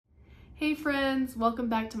Hey friends, welcome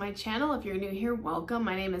back to my channel. If you're new here, welcome.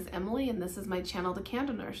 My name is Emily and this is my channel, The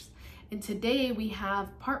Candle Nurse. And today we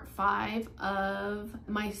have part 5 of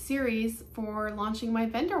my series for launching my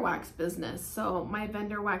vendor wax business. So my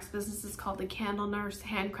vendor wax business is called The Candle Nurse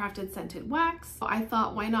Handcrafted Scented Wax. So I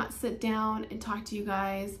thought, why not sit down and talk to you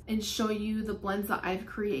guys and show you the blends that I've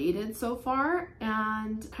created so far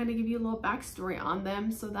and kind of give you a little backstory on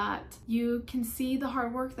them so that you can see the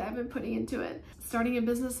hard work that I've been putting into it. Starting a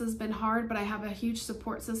business has been hard, but I have a huge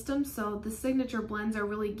support system. So the signature blends are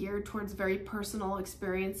really geared towards very personal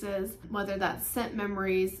experiences, whether that's scent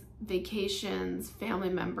memories, vacations, family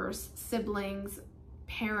members, siblings,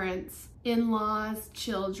 parents, in-laws,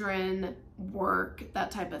 children, work, that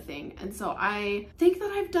type of thing. And so I think that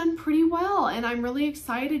I've done pretty well and I'm really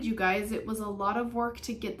excited, you guys. It was a lot of work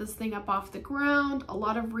to get this thing up off the ground, a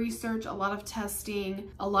lot of research, a lot of testing,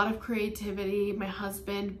 a lot of creativity. My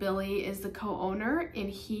husband, Billy, is the co-owner and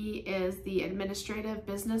he is the administrative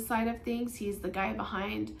business side of things. He's the guy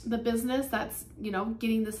behind the business that's,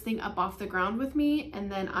 getting this thing up off the ground with me.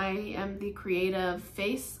 And then I am the creative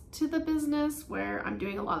face to the business where I'm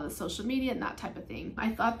doing a lot of the social media and that type of thing. I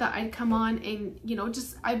thought that I'd come on and,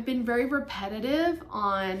 I've been very repetitive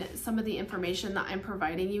on some of the information that I'm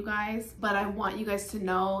providing you guys, but I want you guys to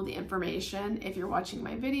know the information. If you're watching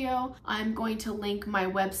my video, I'm going to link my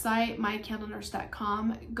website,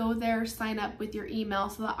 mycandlenurse.com. Go there, sign up with your email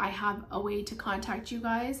so that I have a way to contact you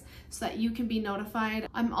guys so that you can be notified.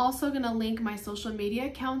 I'm also going to link my social media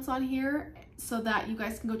accounts on here so that you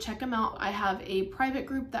guys can go check them out. I have a private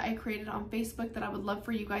group that I created on Facebook that I would love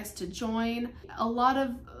for you guys to join. A lot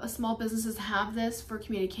of small businesses have this for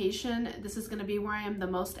communication. This is gonna be where I am the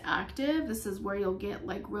most active. This is where you'll get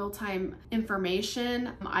like real-time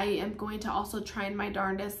information. I am going to also try my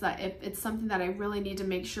darndest that if it's something that I really need to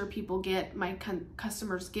make sure people get, my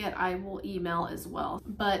customers get, I will email as well.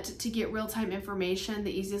 But to get real-time information,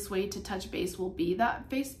 the easiest way to touch base will be that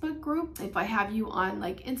Facebook group. If I have you on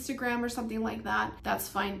like Instagram or something like that, that's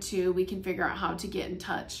fine too. We can figure out how to get in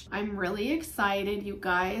touch. I'm really excited, you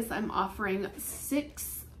guys. I'm offering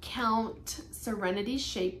 6-count Serenity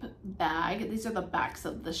shape bag. These are the backs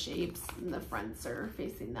of the shapes and the fronts are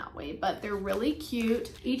facing that way, but they're really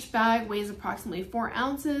cute. Each bag weighs approximately 4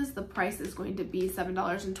 ounces. The price is going to be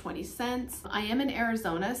 $7.20. I am in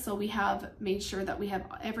Arizona, so we have made sure that we have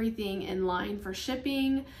everything in line for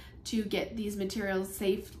shipping to get these materials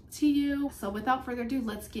safe to you. So without further ado,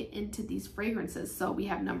 let's get into these fragrances. So we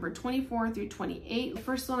have number 24 through 28. The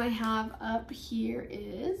first one I have up here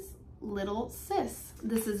is Little Sis.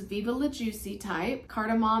 This is Viva La Juicy type,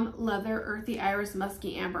 cardamom, leather, earthy iris,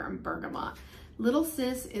 musky amber, and bergamot. Little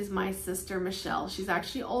Sis is my sister Michelle. She's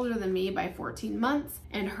actually older than me by 14 months,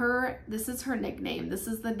 and this is her nickname. This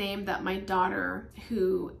is the name that my daughter,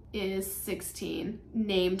 who is 16,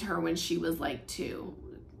 named her when she was like 2.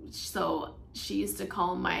 So she used to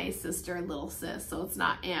call my sister Little Sis, so it's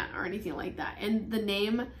not aunt or anything like that. And the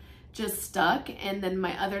name just stuck, and then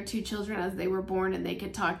my other 2 children, as they were born and they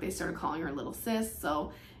could talk, they started calling her Little Sis,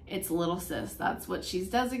 so it's Little Sis. That's what she's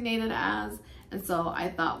designated as, and so I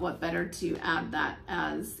thought what better to add that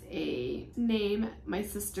as a name. My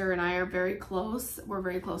sister and I are very close. We're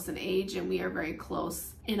very close in age and we are very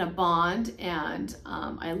close in a bond, and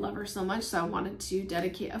I love her so much, so I wanted to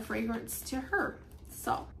dedicate a fragrance to her.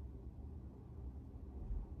 So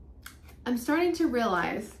I'm starting to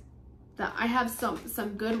realize that I have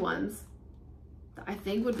some good ones that I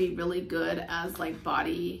think would be really good as like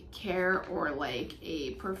body care or like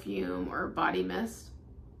a perfume or body mist.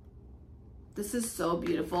 This is so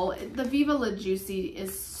beautiful. The Viva La Juicy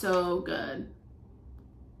is so good.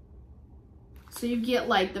 So you get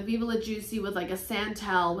like the Viva La Juicy with like a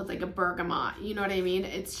Santal with like a bergamot, you know what I mean?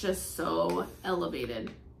 It's just so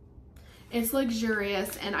elevated. It's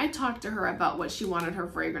luxurious, and I talked to her about what she wanted her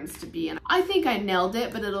fragrance to be, and I think I nailed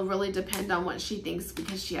it, but it'll really depend on what she thinks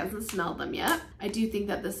because she hasn't smelled them yet. I do think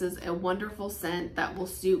that this is a wonderful scent that will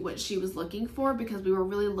suit what she was looking for, because we were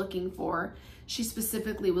really looking for, she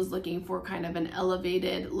specifically was looking for kind of an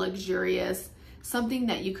elevated, luxurious, something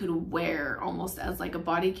that you could wear almost as like a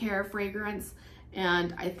body care fragrance.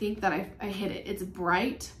 And I think that I hit it. It's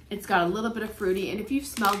bright, it's got a little bit of fruity, and if you've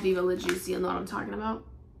smelled Viva La Juicy, you'll know what I'm talking about.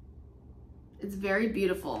 It's very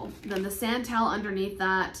beautiful. Then the Santal underneath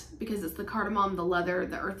that, because it's the cardamom, the leather,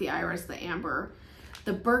 the earthy iris, the amber.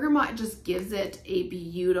 The bergamot just gives it a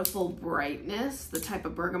beautiful brightness, the type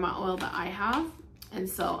of bergamot oil that I have. And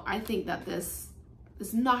so I think that this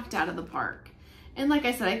is knocked out of the park. And like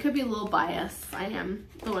I said, I could be a little biased. I am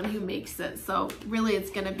the one who makes it. So really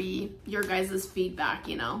it's gonna be your guys' feedback,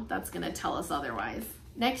 that's gonna tell us otherwise.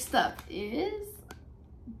 Next up is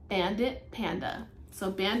Bandit Panda. So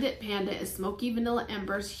Bandit Panda is Smoky Vanilla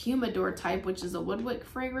Embers Humidor type, which is a woodwick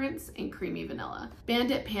fragrance, and creamy vanilla.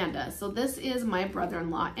 Bandit Panda. So this is my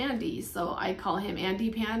brother-in-law, Andy. So I call him Andy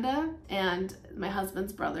Panda, and my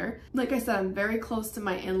husband's brother. Like I said, I'm very close to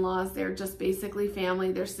my in-laws. They're just basically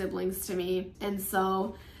family. They're siblings to me. And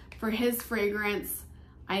so for his fragrance,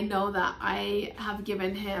 I know that I had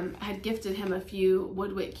gifted him a few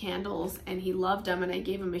woodwick candles, and he loved them, and I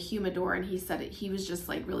gave him a humidor, and he said he was just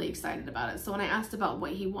like really excited about it. So when I asked about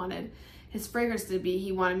what he wanted his fragrance to be,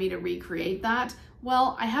 he wanted me to recreate that.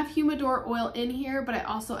 Well, I have humidor oil in here, but I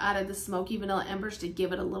also added the smoky vanilla embers to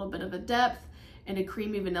give it a little bit of a depth, and a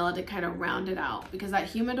creamy vanilla to kind of round it out, because that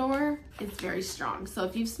humidor is very strong. So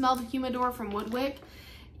if you've smelled humidor from woodwick,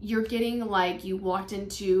 you're getting like you walked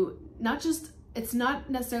into it's not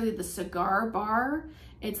necessarily the cigar bar,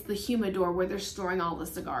 it's the humidor where they're storing all the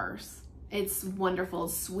cigars. It's wonderful,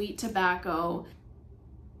 sweet tobacco.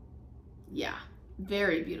 Yeah,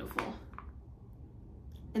 very beautiful.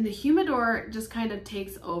 And the humidor just kind of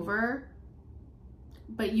takes over,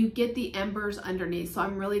 but you get the embers underneath. So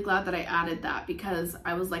I'm really glad that I added that, because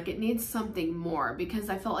I was like, it needs something more, because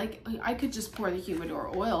I felt like I could just pour the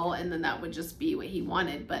humidor oil and then that would just be what he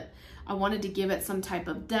wanted. But I wanted to give it some type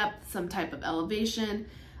of depth, some type of elevation,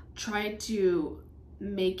 try to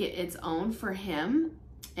make it its own for him.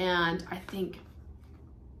 And I think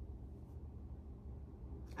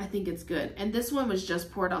it's good. And this one was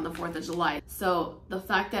just poured on the 4th of July. So the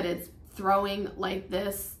fact that it's throwing like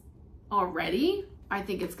this already, I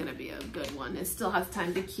think it's gonna be a good one. It still has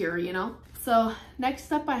time to cure, you know? So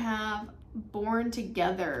next up I have Born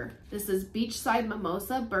Together. This is Beachside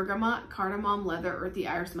Mimosa, Bergamot, Cardamom, Leather, Earthy,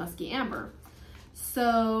 Iris, Musky, Amber.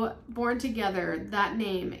 So Born Together, that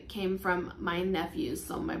name came from my nephews.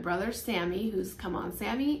 So my brother Sammy, who's Come On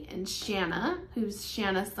Sammy, and Shanna, who's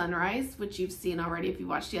Shanna Sunrise, which you've seen already if you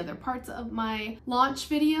watched the other parts of my launch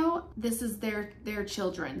video. This is their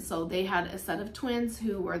children. So they had a set of twins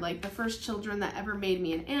who were like the first children that ever made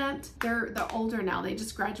me an aunt. They're older now. They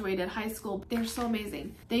just graduated high school. They're so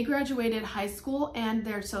amazing. They graduated high school and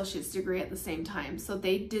their associate's degree at the same time. So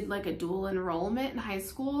they did like a dual enrollment in high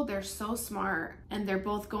school. They're so smart. And they're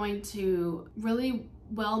both going to really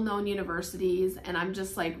well-known universities, and I'm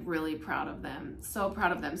just like really proud of them. So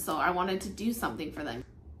proud of them. So I wanted to do something for them.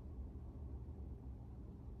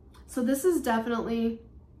 So this is definitely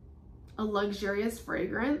a luxurious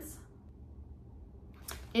fragrance.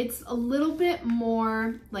 It's a little bit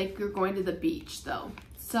more like you're going to the beach though.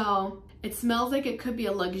 So it smells like it could be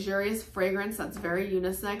a luxurious fragrance that's very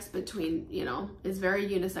unisex between, you know, it's very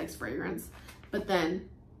unisex fragrance, but then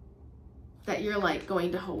that you're like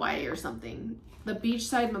going to Hawaii or something. The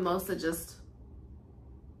Beachside Mimosa just,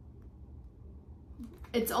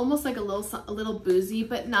 it's almost like a little boozy,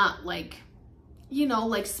 but not like, you know,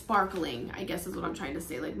 like sparkling, I guess is what I'm trying to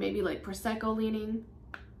say. Like maybe like Prosecco leaning.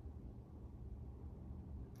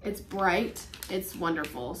 It's bright, it's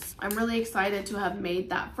wonderful. I'm really excited to have made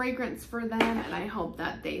that fragrance for them, and I hope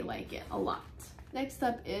that they like it a lot. Next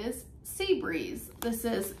up is Sea Breeze. This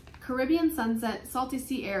is Caribbean Sunset, Salty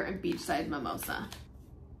Sea Air, and Beachside Mimosa.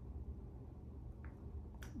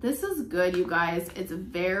 This is good, you guys. It's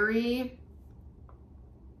very,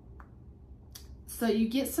 so you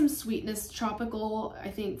get some sweetness, tropical, I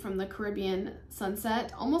think, from the Caribbean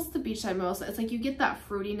Sunset, almost the Beachside Mimosa. It's like you get that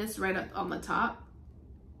fruitiness right up on the top.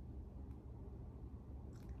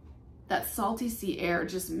 That Salty Sea Air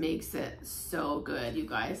just makes it so good, you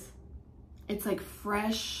guys. It's like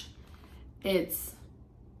fresh, it's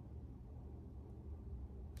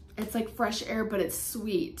like fresh air, but it's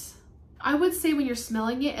sweet. I would say when you're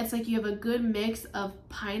smelling it, it's like you have a good mix of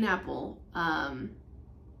pineapple,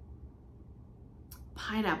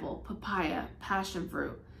 papaya, passion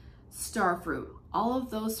fruit, star fruit. All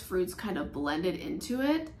of those fruits kind of blended into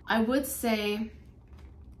it. I would say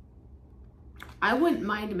I wouldn't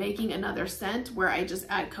mind making another scent where I just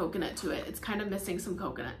add coconut to it. It's kind of missing some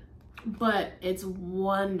coconut, but it's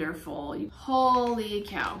wonderful. Holy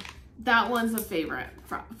cow. That one's a favorite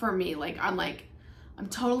for me. Like I'm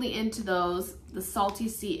totally into those. The Salty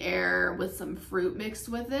Sea Air with some fruit mixed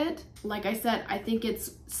with it. Like I said, I think it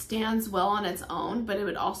stands well on its own, but it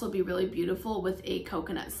would also be really beautiful with a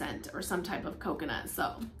coconut scent or some type of coconut.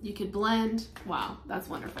 So you could blend. Wow, that's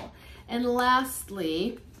wonderful. And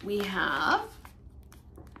lastly, we have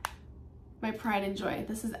my pride and joy.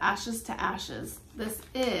 This is Ashes to Ashes. This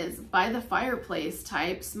is By the Fireplace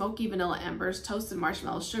type, Smoky Vanilla Embers, Toasted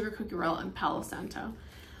Marshmallows, Sugar Cookie Roll, and Palo Santo.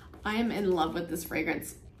 I am in love with this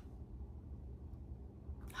fragrance.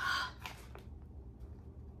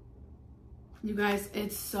 You guys,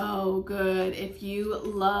 it's so good. If you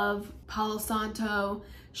love Palo Santo,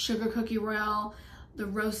 Sugar Cookie Roll, the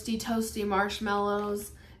roasty toasty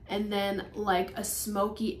marshmallows, and then like a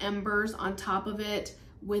smoky embers on top of it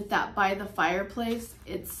with that by the fireplace.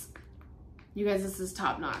 You guys, this is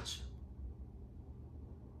top notch.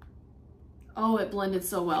 Oh, it blended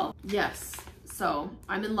so well. Yes, so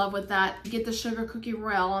I'm in love with that. Get the sugar cookie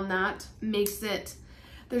royale on that.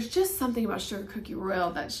 There's just something about sugar cookie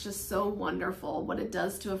royale that's just so wonderful, what it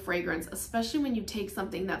does to a fragrance, especially when you take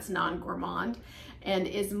something that's non-gourmand and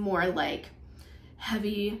is more like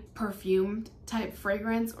heavy perfumed type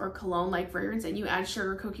fragrance or cologne like fragrance, and you add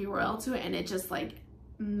sugar cookie royale to it and it just like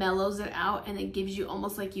mellows it out and it gives you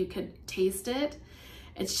almost like you could taste it.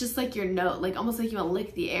 It's just like your note, like almost like you want to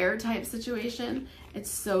lick the air type situation. It's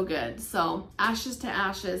so good. So Ashes to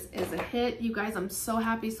Ashes is a hit. You guys, I'm so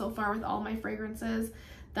happy so far with all my fragrances.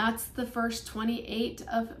 That's the first 28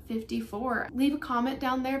 of 54. Leave a comment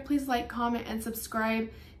down there. Please like, comment, and subscribe.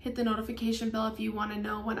 Hit the notification bell if you want to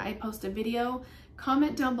know when I post a video.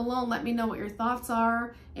 Comment down below and let me know what your thoughts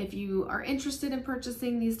are. If you are interested in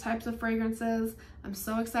purchasing these types of fragrances, I'm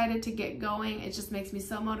so excited to get going. It just makes me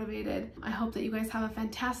so motivated. I hope that you guys have a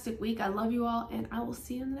fantastic week. I love you all, and I will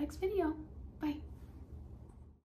see you in the next video. Bye.